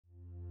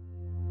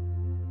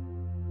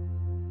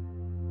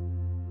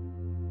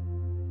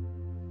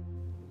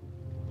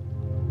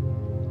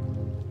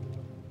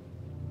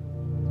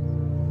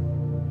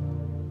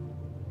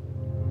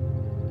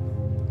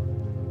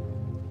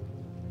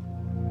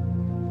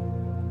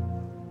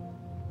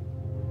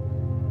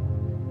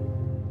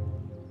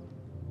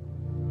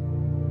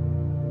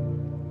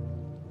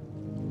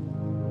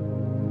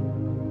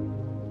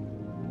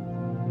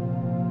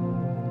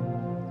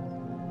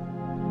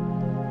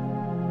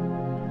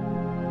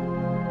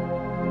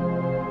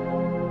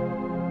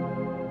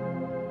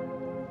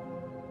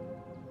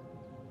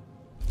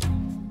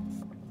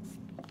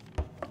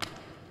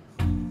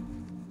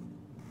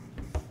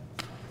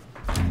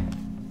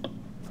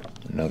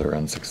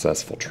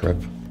unsuccessful trip.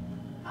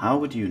 How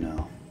would you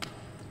know?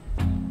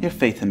 Your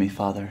faith in me,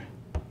 Father,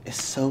 is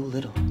so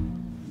little.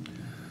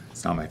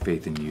 It's not my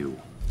faith in you.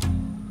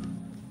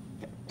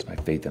 It's my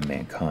faith in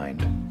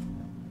mankind.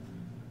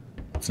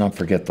 Let's not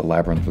forget the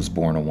labyrinth was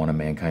born of one of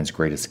mankind's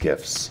greatest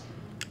gifts.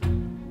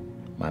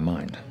 My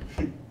mind.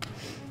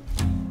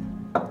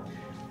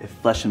 If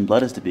flesh and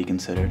blood is to be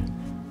considered,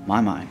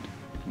 my mind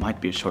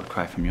might be a short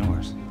cry from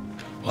yours.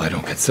 Well, I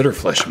don't consider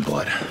flesh and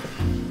blood.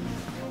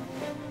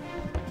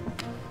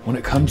 When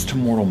it comes to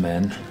mortal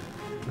men,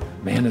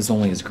 man is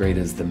only as great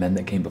as the men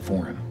that came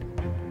before him.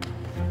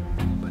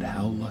 But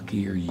how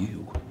lucky are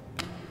you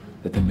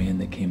that the man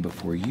that came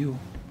before you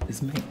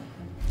is me?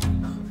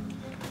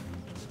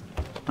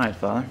 All right,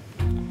 Father.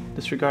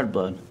 Disregard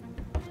blood,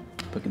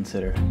 but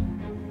consider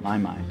my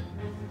mind.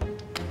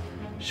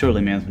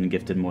 Surely man's been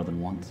gifted more than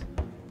once.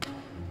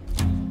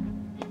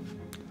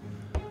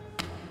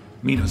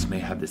 Minos may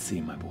have the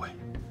sea, my boy.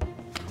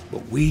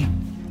 But we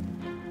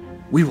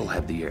will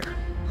have the air.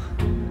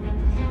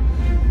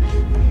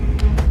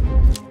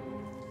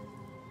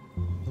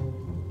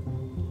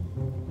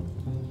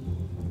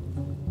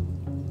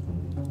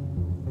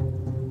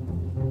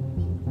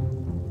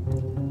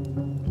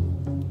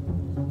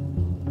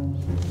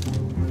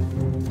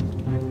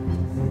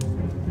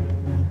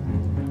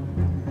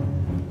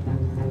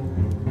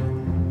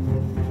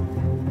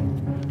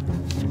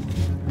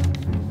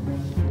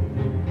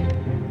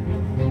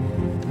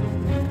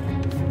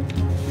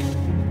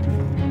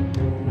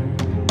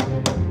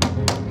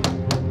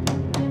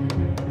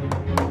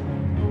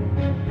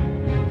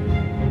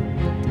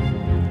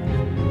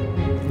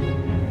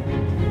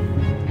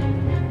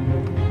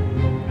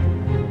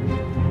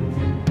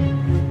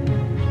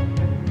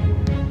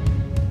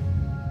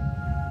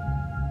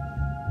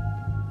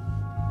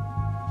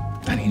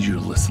 I need you to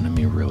listen to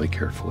me really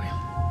carefully.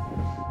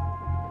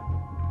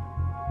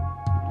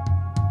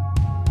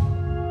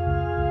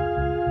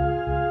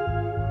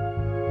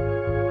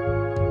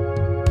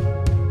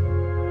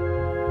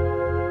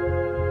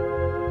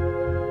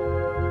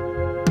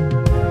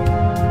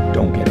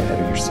 Don't get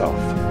ahead of yourself.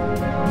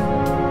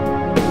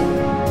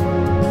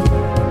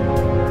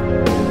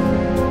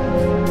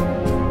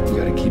 You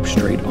gotta keep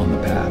straight on the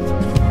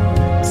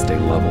path. Stay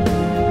level.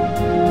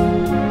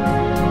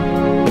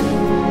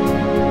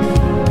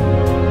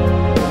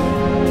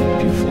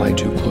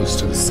 Too close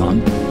to the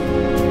sun,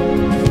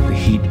 the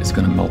heat is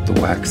going to melt the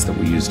wax that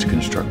we use to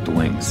construct the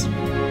wings.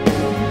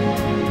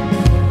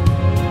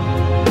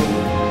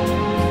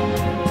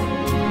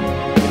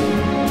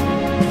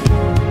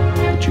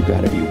 But you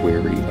got to be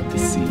wary of the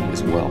sea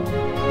as well,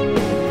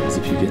 because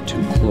if you get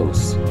too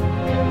close,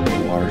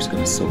 the water's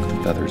going to soak the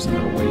feathers and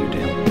it'll weigh you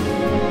down.